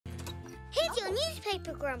your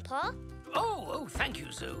newspaper, Grandpa. Oh, thank you,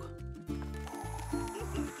 ZOU.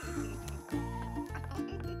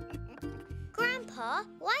 Grandpa,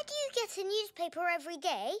 why do you get a newspaper every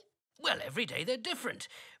day? Well, every day they're different.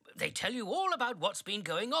 They tell you all about what's been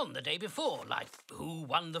going on the day before, like who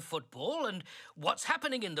won the football and what's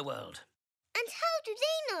happening in the world. And how do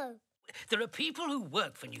they know? There are people who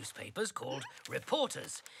work for newspapers called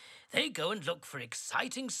reporters. They go and look for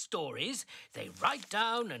exciting stories they write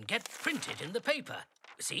down and get printed in the paper.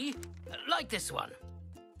 See? Like this one.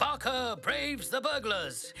 Barker braves the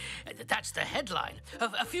burglars. That's the headline.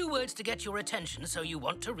 A few words to get your attention so you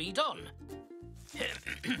want to read on.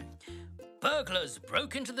 Burglars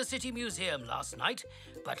broke into the City Museum last night,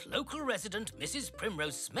 but local resident Mrs.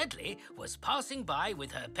 Primrose Smedley was passing by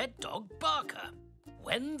with her pet dog Barker.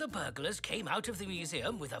 When the burglars came out of the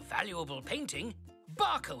museum with a valuable painting,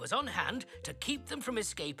 Barker was on hand to keep them from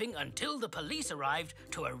escaping until the police arrived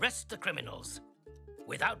to arrest the criminals.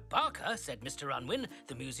 Without Barker, said Mr. Unwin,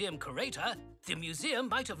 the museum curator, the museum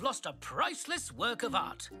might have lost a priceless work of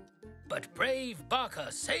art. But brave Barker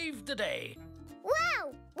saved the day.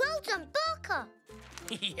 Wow! Well done, Barker!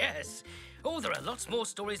 Yes. Oh, there are lots more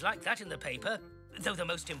stories like that in the paper, though the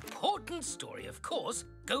most important story, of course,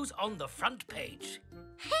 goes on the front page.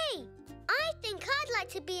 Hey, I think I'd like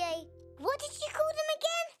to be a... What did you call them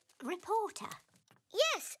again? Reporter.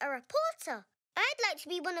 Yes, a reporter. I'd like to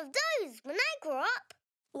be one of those when I grow up.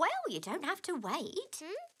 Well, you don't have to wait.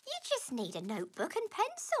 You just need a notebook and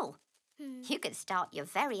pencil. You could start your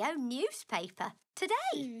very own newspaper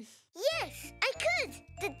today. Yes, I could.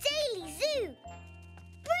 The Daily ZOU.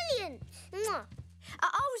 Brilliant. Mwah.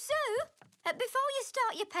 Oh, ZOU, before you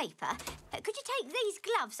start your paper, could you take these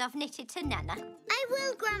gloves I've knitted to Nana? I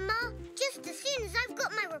will, Grandma, just as soon as I've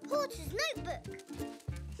got my reporter's notebook.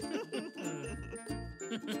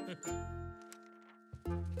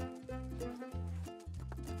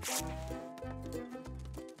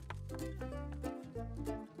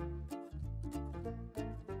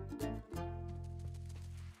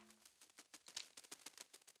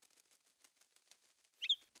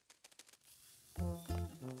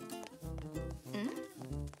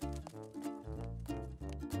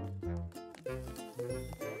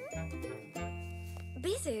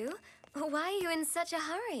 Bizu, why are you in such a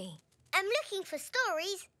hurry? I'm looking for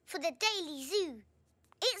stories for the Daily ZOU.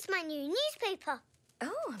 It's my new newspaper.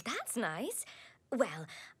 Oh, that's nice. Well,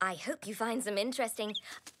 I hope you find some interesting...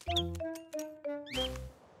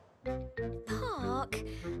 Park.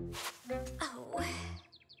 Oh.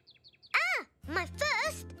 Ah, my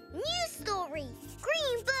first news story.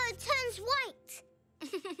 Green bird turns white.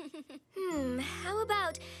 How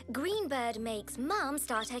about Greenbird makes Mum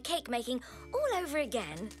start her cake making all over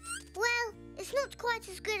again? Well, it's not quite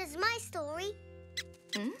as good as my story.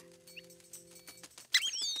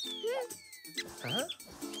 Huh?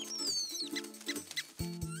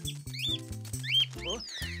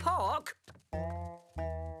 Pock?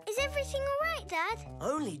 Is everything all right, Dad?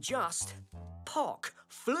 Only just. Pock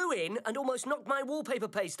flew in and almost knocked my wallpaper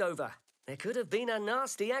paste over. There could have been a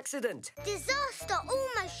nasty accident. Disaster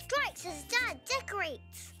almost strikes as Dad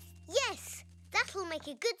decorates. Yes, that'll make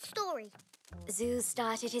a good story. ZOU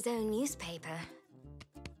started his own newspaper.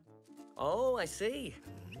 Oh, I see.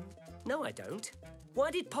 No, I don't.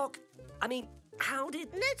 Why did Pock... how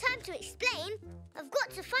did... No time to explain. I've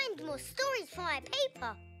got to find more stories for my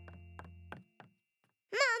paper.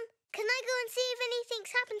 Mum, can I go and see if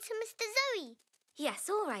anything's happened to Mr. ZOU? Yes,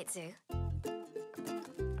 all right, ZOU.